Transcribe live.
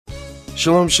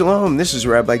Shalom, shalom. This is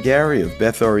Rabbi Gary of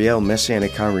Beth Ariel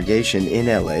Messianic Congregation in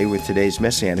LA with today's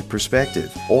Messianic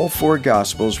Perspective. All four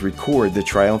Gospels record the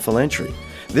triumphal entry.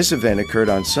 This event occurred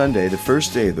on Sunday, the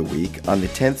first day of the week, on the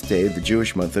 10th day of the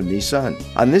Jewish month of Nisan.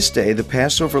 On this day, the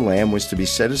Passover lamb was to be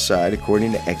set aside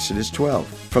according to Exodus 12.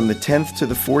 From the 10th to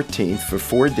the 14th, for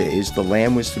 4 days, the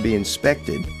lamb was to be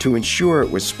inspected to ensure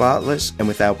it was spotless and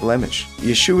without blemish.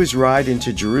 Yeshua's ride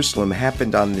into Jerusalem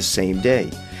happened on this same day.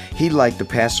 He, like the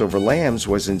Passover lambs,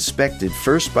 was inspected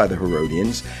first by the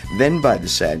Herodians, then by the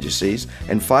Sadducees,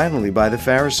 and finally by the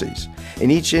Pharisees.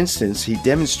 In each instance, he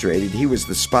demonstrated he was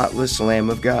the spotless Lamb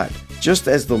of God. Just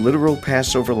as the literal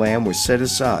Passover lamb was set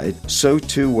aside, so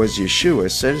too was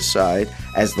Yeshua set aside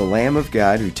as the Lamb of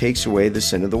God who takes away the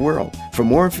sin of the world. For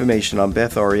more information on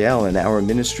Beth Ariel and our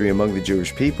ministry among the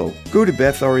Jewish people, go to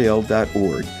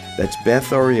bethariel.org. That's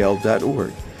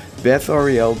bethariel.org.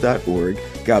 bethariel.org.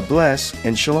 God bless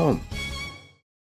and shalom.